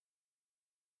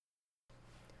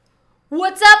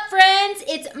What's up, friends?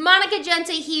 It's Monica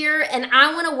Genta here, and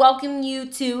I want to welcome you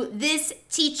to this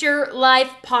Teacher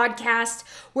Life podcast,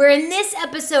 where in this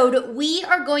episode, we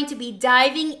are going to be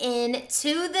diving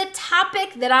into the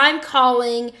topic that I'm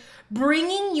calling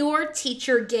bringing your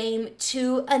teacher game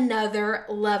to another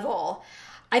level.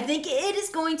 I think it is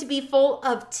going to be full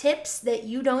of tips that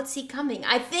you don't see coming.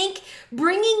 I think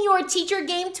bringing your teacher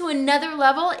game to another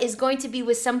level is going to be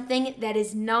with something that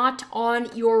is not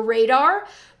on your radar.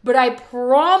 But I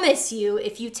promise you,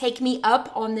 if you take me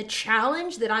up on the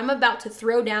challenge that I'm about to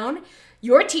throw down,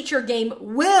 your teacher game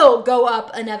will go up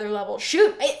another level.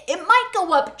 Shoot, it might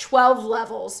go up 12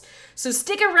 levels. So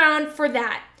stick around for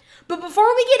that. But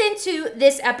before we get into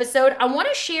this episode, I want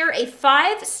to share a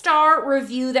 5-star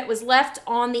review that was left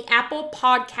on the Apple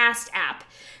Podcast app.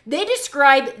 They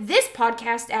describe this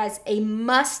podcast as a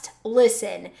must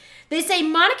listen. They say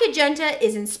Monica Genta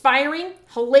is inspiring,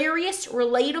 hilarious,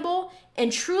 relatable,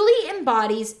 and truly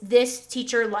embodies this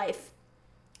teacher life.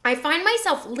 I find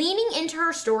myself leaning into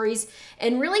her stories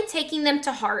and really taking them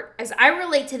to heart as I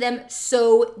relate to them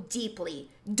so deeply.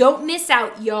 Don't miss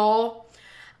out, y'all.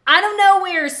 I don't know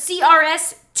where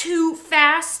CRS Too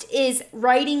Fast is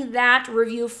writing that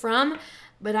review from,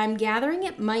 but I'm gathering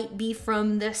it might be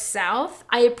from the South.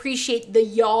 I appreciate the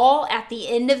y'all at the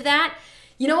end of that.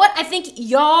 You know what? I think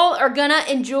y'all are gonna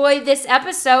enjoy this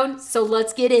episode, so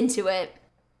let's get into it.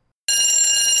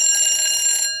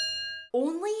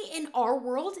 Only in our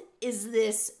world is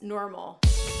this normal.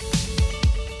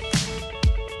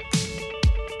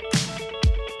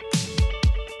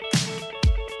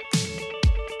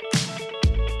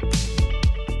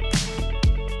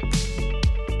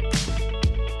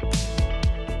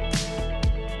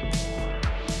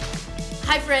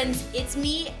 Hi friends, it's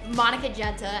me, Monica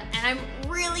Genta, and I'm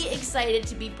really excited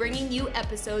to be bringing you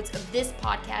episodes of this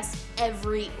podcast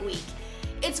every week.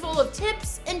 It's full of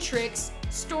tips and tricks,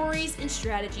 stories and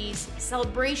strategies,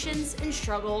 celebrations and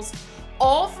struggles,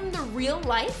 all from the real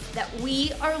life that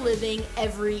we are living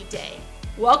every day.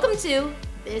 Welcome to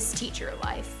This Teacher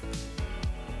Life.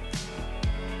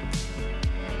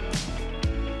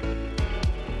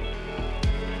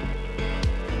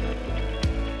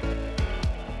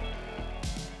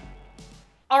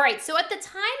 All right, so at the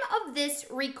time of this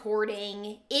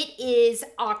recording, it is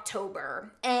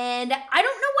October, and I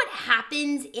don't know what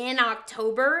happens in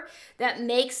October that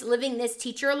makes living this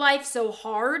teacher life so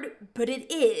hard, but it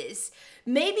is.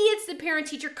 Maybe it's the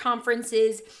parent-teacher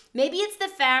conferences, maybe it's the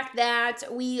fact that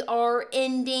we are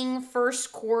ending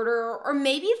first quarter, or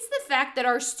maybe it's the fact that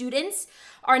our students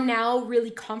are now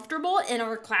really comfortable in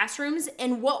our classrooms,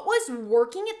 and what was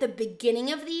working at the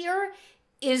beginning of the year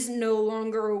is no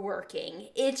longer working.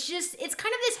 It's kind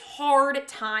of this hard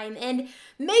time, and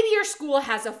maybe your school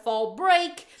has a fall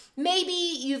break, maybe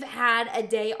you've had a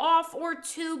day off or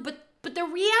two, but the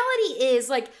reality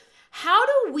is, how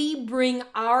do we bring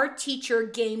our teacher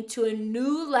game to a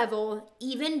new level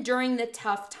even during the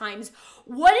tough times?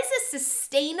 What is a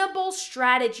sustainable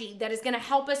strategy that is going to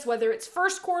help us, whether it's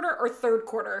first quarter or third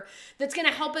quarter, that's going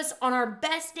to help us on our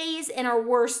best days and our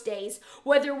worst days,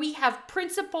 whether we have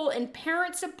principal and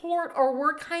parent support or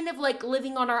we're kind of like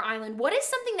living on our island? What is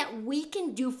something that we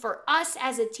can do for us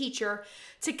as a teacher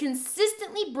to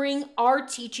consistently bring our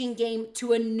teaching game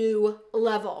to a new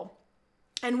level?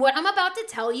 And what I'm about to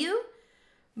tell you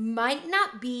might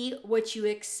not be what you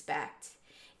expect.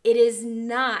 It is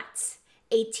not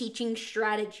a teaching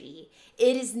strategy.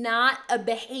 It is not a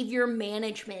behavior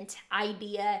management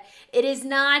idea. It is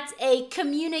not a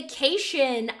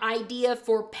communication idea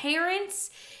for parents.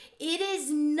 It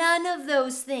is none of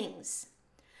those things.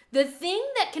 The thing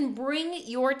that can bring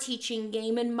your teaching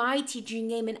game and my teaching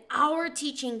game and our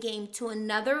teaching game to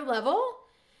another level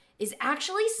is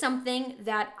actually something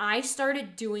that I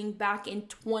started doing back in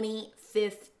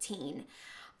 2015.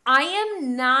 I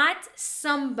am not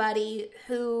somebody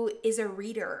who is a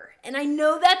reader, and I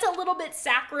know that's a little bit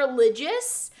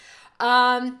sacrilegious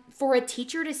for a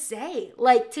teacher to say.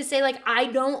 I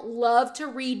don't love to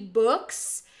read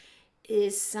books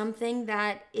is something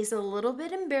that is a little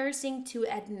bit embarrassing to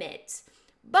admit.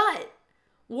 But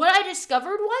what I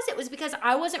discovered was because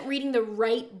I wasn't reading the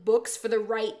right books for the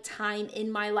right time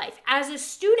in my life. As a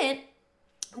student,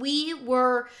 we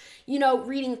were,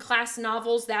 reading class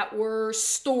novels that were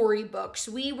storybooks.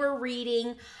 We were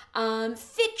reading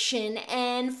fiction.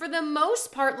 And for the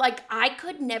most part, I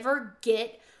could never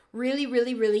get really,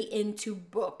 really, really into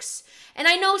books. And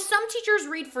I know some teachers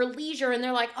read for leisure and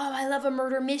they're like, oh, I love a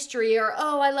murder mystery, or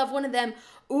oh, I love one of them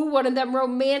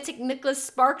romantic Nicholas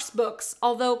Sparks books.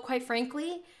 Although, quite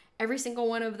frankly, every single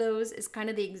one of those is kind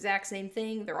of the exact same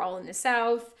thing. They're all in the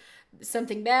South.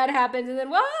 something bad happens, and then,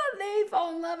 well, they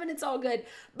fall in love and it's all good.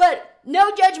 But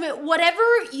no judgment. Whatever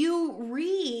you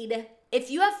read, if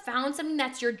you have found something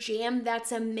that's your jam,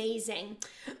 that's amazing.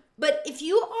 But if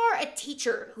you are a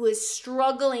teacher who is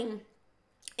struggling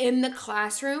in the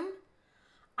classroom,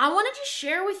 I want to just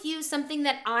share with you something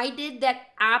that I did that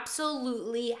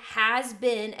absolutely has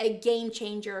been a game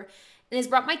changer and has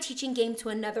brought my teaching game to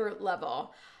another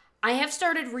level. I have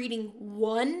started reading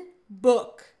one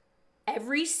book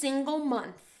every single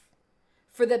month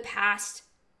for the past,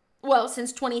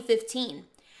 since 2015.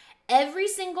 Every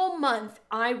single month,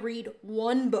 I read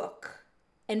one book.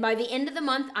 And by the end of the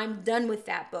month, I'm done with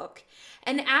that book.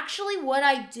 And actually what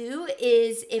I do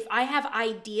is if I have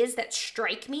ideas that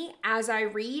strike me as I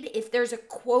read, if there's a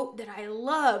quote that I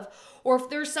love, or if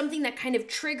there's something that kind of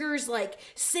triggers like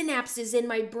synapses in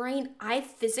my brain, I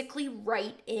physically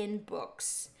write in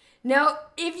books. Now,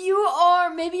 if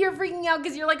maybe you're freaking out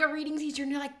because you're like a reading teacher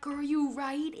and you're like, girl, you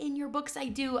write in your books? I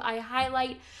do. I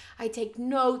highlight, I take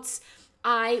notes.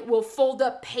 I will fold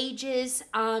up pages.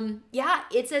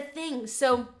 It's a thing.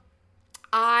 So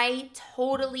I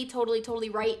totally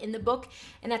write in the book.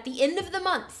 And at the end of the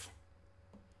month,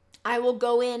 I will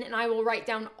go in and I will write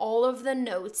down all of the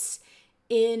notes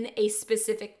in a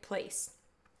specific place.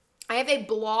 I have a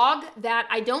blog that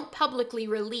I don't publicly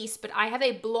release, but I have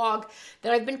a blog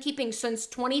that I've been keeping since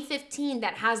 2015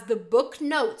 that has the book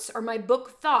notes or my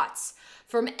book thoughts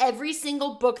from every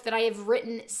single book that I have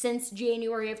written since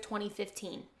January of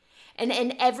 2015.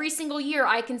 And every single year,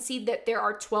 I can see that there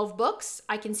are 12 books.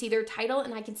 I can see their title,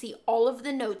 and I can see all of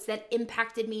the notes that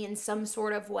impacted me in some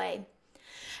sort of way.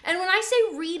 And when I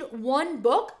say read one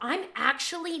book, I'm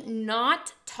actually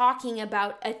not talking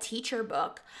about a teacher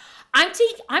book. I'm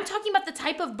talking about the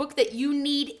type of book that you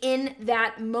need in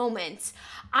that moment.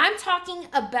 I'm talking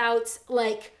about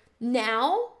like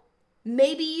now,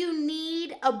 maybe you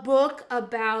need a book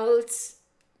about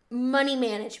money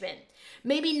management.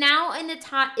 Maybe now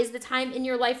is the time in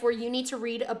your life where you need to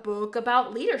read a book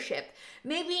about leadership.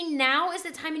 Maybe now is the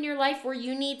time in your life where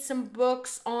you need some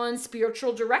books on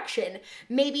spiritual direction.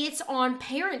 Maybe it's on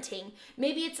parenting.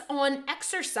 Maybe it's on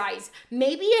exercise.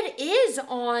 Maybe it is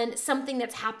on something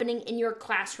that's happening in your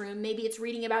classroom. Maybe it's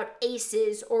reading about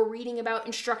ACEs or reading about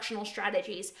instructional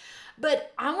strategies.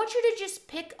 But I want you to just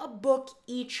pick a book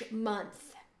each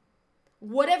month.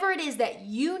 Whatever it is that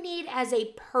you need as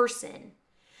a person.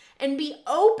 And be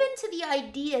open to the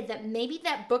idea that maybe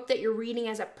that book that you're reading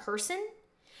as a person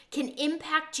can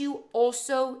impact you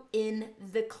also in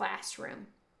the classroom.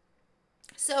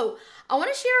 So I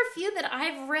want to share a few that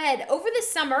I've read over the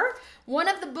summer. One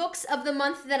of the books of the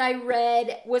month that I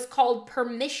read was called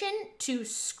Permission to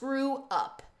Screw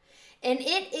Up. And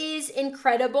it is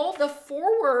incredible. The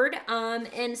foreword,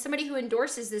 and somebody who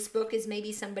endorses this book is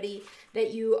maybe somebody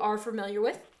that you are familiar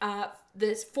with.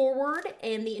 This foreword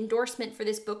and the endorsement for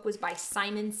this book was by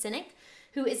Simon Sinek,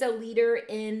 who is a leader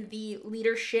in the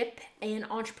leadership and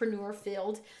entrepreneur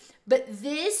field. But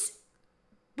this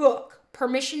book,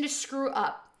 Permission to Screw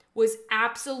Up, was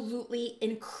absolutely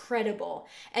incredible.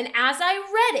 And as I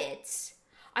read it,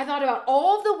 I thought about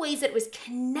all the ways that it was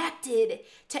connected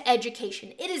to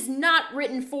education. It is not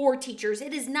written for teachers.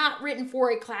 It is not written for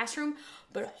a classroom,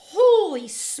 but holy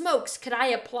smokes, could I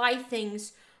apply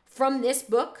things from this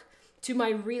book to my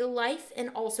real life and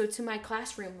also to my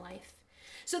classroom life.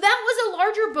 So that was a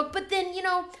larger book, but then,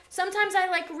 sometimes I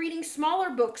like reading smaller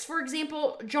books. For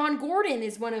example, John Gordon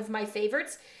is one of my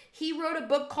favorites. He wrote a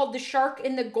book called The Shark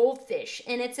and the Goldfish,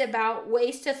 and it's about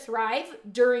ways to thrive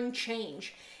during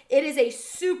change. It is a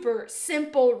super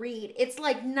simple read. It's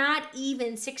like not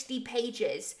even 60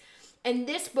 pages. And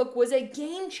this book was a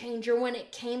game changer when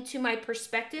it came to my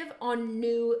perspective on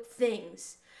new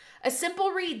things. A simple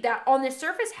read that on the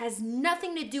surface has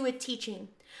nothing to do with teaching.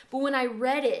 But when I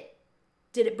read it,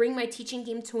 did it bring my teaching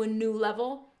game to a new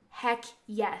level? Heck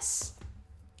yes.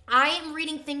 I am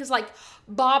reading things like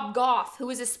Bob Goff, who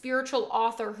is a spiritual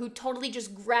author who totally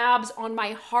just grabs on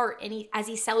my heart as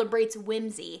he celebrates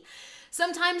whimsy.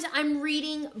 Sometimes I'm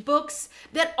reading books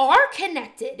that are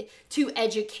connected to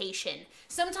education.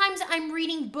 Sometimes I'm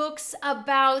reading books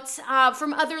about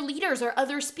from other leaders or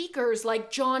other speakers like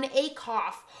John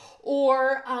Acuff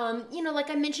or, like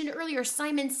I mentioned earlier,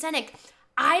 Simon Sinek.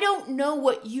 I don't know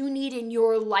what you need in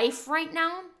your life right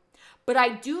now, but I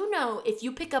do know if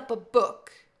you pick up a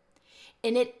book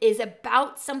and it is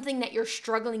about something that you're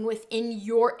struggling with in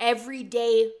your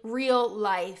everyday real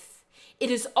life, it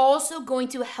is also going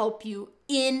to help you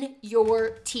in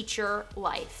your teacher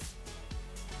life.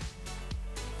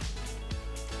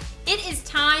 it is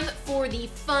time for the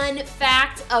fun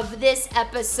fact of this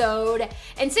episode.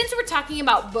 And since we're talking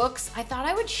about books, I thought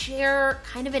I would share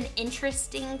kind of an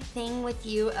interesting thing with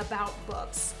you about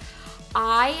books.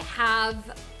 I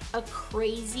have a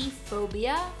crazy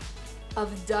phobia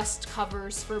of dust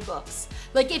covers for books.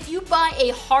 Like if you buy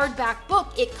a hardback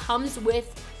book, it comes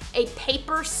with a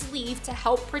paper sleeve to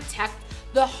help protect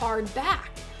the hardback.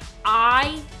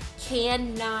 I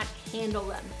cannot handle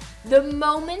them. The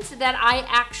moment that I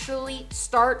actually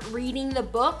start reading the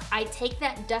book, I take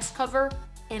that dust cover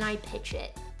and I pitch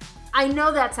it. I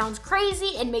know that sounds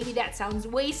crazy and maybe that sounds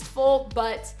wasteful,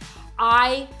 but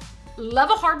I love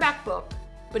a hardback book,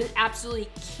 but it absolutely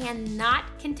cannot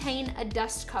contain a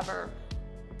dust cover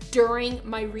during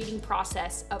my reading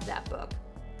process of that book.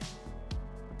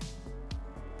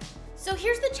 So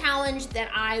here's the challenge that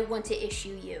I want to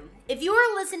issue you. If you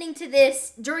are listening to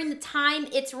this during the time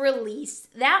it's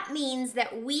released, that means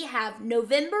that we have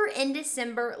November and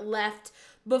December left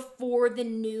before the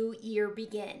new year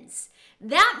begins.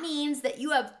 That means that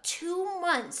you have 2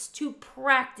 months to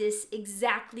practice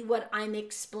exactly what I'm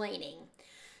explaining.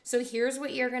 So here's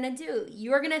what you're gonna do.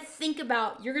 You're gonna think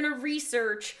about, you're gonna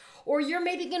research, or you're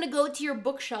maybe going to go to your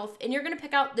bookshelf and you're going to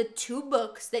pick out the 2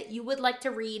 books that you would like to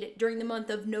read during the month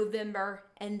of November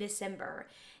and December.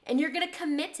 And you're going to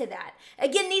commit to that.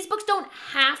 Again, these books don't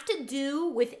have to do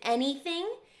with anything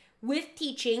with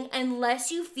teaching unless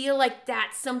you feel like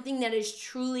that's something that is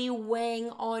truly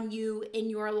weighing on you in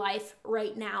your life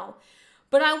right now.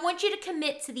 But I want you to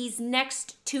commit to these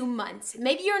next 2 months.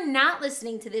 Maybe you're not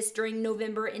listening to this during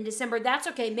November and December. That's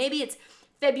okay. Maybe it's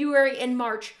February and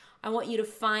March. I want you to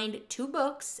find 2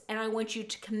 books and I want you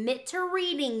to commit to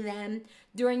reading them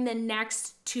during the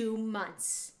next 2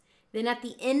 months. Then at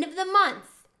the end of the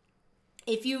month,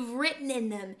 if you've written in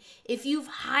them, if you've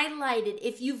highlighted,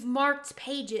 if you've marked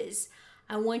pages,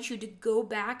 I want you to go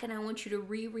back and I want you to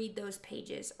reread those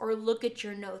pages or look at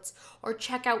your notes or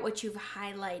check out what you've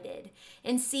highlighted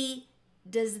and see,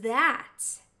 does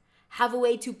that have a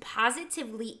way to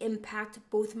positively impact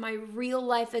both my real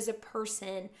life as a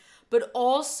person, but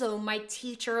also my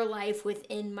teacher life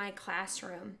within my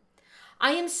classroom?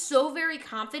 I am so very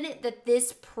confident that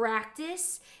this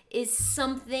practice is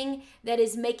something that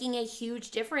is making a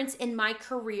huge difference in my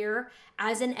career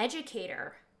as an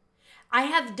educator. I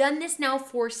have done this now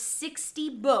for 60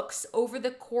 books over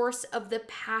the course of the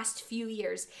past few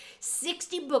years.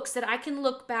 60 books that I can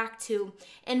look back to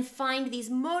and find these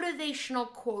motivational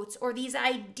quotes or these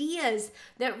ideas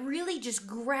that really just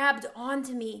grabbed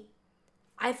onto me.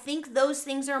 I think those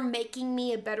things are making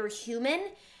me a better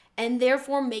human and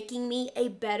therefore making me a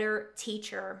better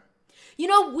teacher. You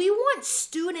know, we want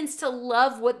students to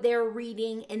love what they're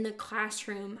reading in the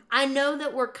classroom. I know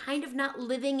that we're kind of not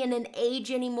living in an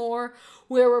age anymore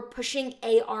where we're pushing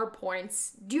AR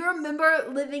points. Do you remember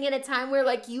living in a time where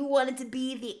like you wanted to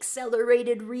be the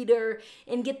accelerated reader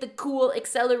and get the cool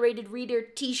accelerated reader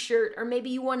t-shirt, or maybe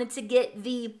you wanted to get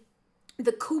the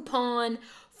coupon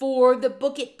for the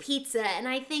Book It pizza? And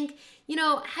I think, you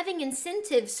know, having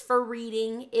incentives for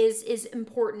reading is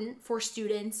important for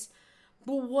students.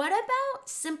 But what about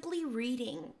simply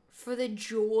reading for the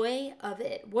joy of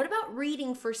it? What about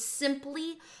reading for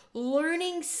simply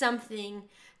learning something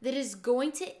that is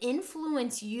going to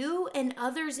influence you and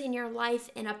others in your life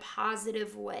in a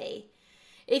positive way?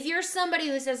 If you're somebody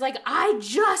who says like, I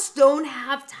just don't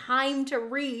have time to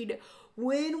read,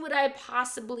 when would I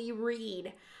possibly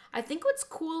read? I think what's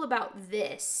cool about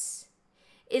this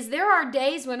is there are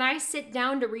days when I sit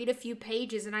down to read a few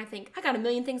pages and I think, I got a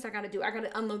million things I got to do. I got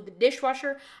to unload the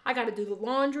dishwasher. I got to do the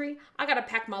laundry. I got to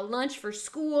pack my lunch for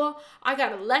school. I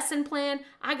got a lesson plan.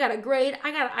 I got a grade.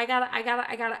 I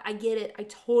get it. I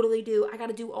totally do. I got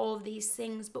to do all of these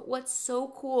things. But what's so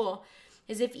cool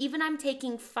is if even I'm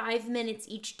taking 5 minutes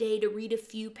each day to read a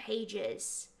few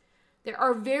pages, there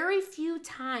are very few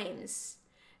times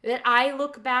that I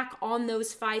look back on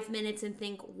those 5 minutes and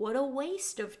think, what a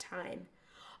waste of time.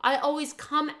 I always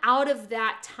come out of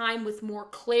that time with more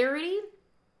clarity,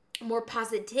 more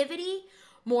positivity,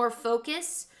 more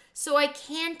focus, so I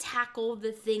can tackle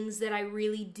the things that I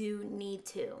really do need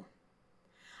to.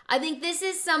 I think this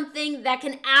is something that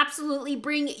can absolutely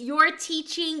bring your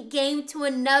teaching game to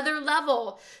another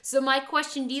level. So my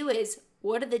question to you is,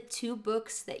 what are the 2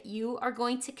 books that you are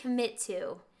going to commit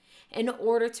to in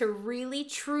order to really,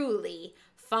 truly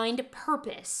find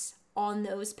purpose on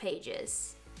those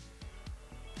pages?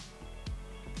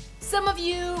 Some of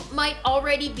you might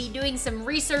already be doing some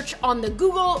research on the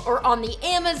Google or on the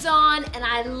Amazon, and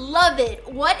I love it.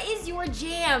 What is your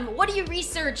jam? What are you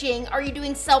researching? Are you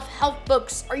doing self-help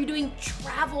books? Are you doing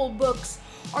travel books?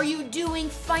 Are you doing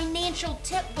financial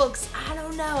tip books? I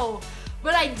don't know.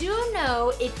 But I do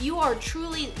know if you are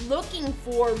truly looking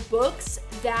for books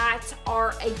that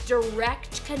are a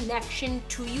direct connection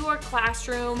to your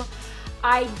classroom,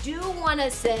 I do want to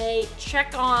say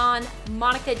check on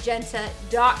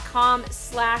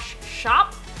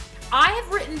monicagenta.com/shop. I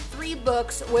have written 3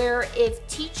 books where if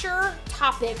teacher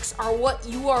topics are what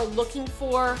you are looking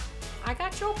for, I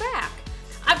got your back.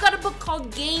 I've got a book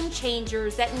called Game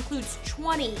Changers that includes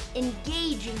 20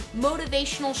 engaging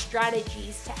motivational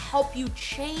strategies to help you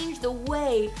change the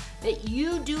way that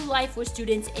you do life with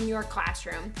students in your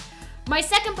classroom. My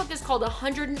second book is called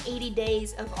 180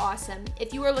 Days of Awesome.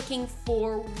 If you are looking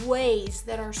for ways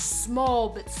that are small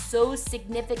but so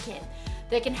significant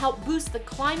that can help boost the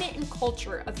climate and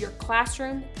culture of your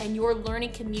classroom and your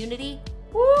learning community,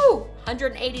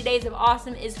 180 Days of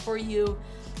Awesome is for you.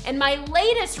 And my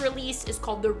latest release is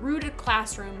called The Rooted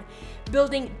Classroom,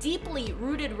 building deeply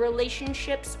rooted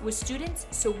relationships with students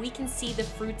so we can see the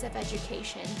fruits of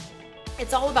education.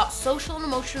 It's all about social and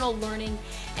emotional learning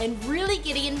and really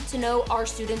getting to know our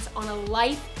students on a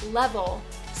life level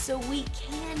so we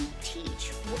can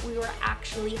teach what we were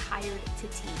actually hired to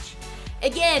teach.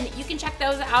 Again, you can check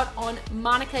those out on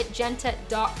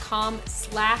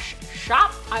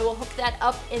monicagenta.com/shop. I will hook that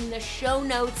up in the show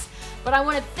notes. But I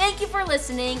want to thank you for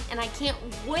listening, and I can't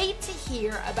wait to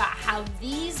hear about how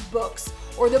these books,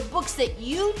 or the books that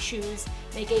you choose,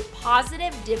 make a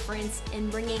positive difference in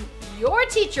bringing your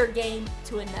teacher game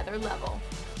to another level.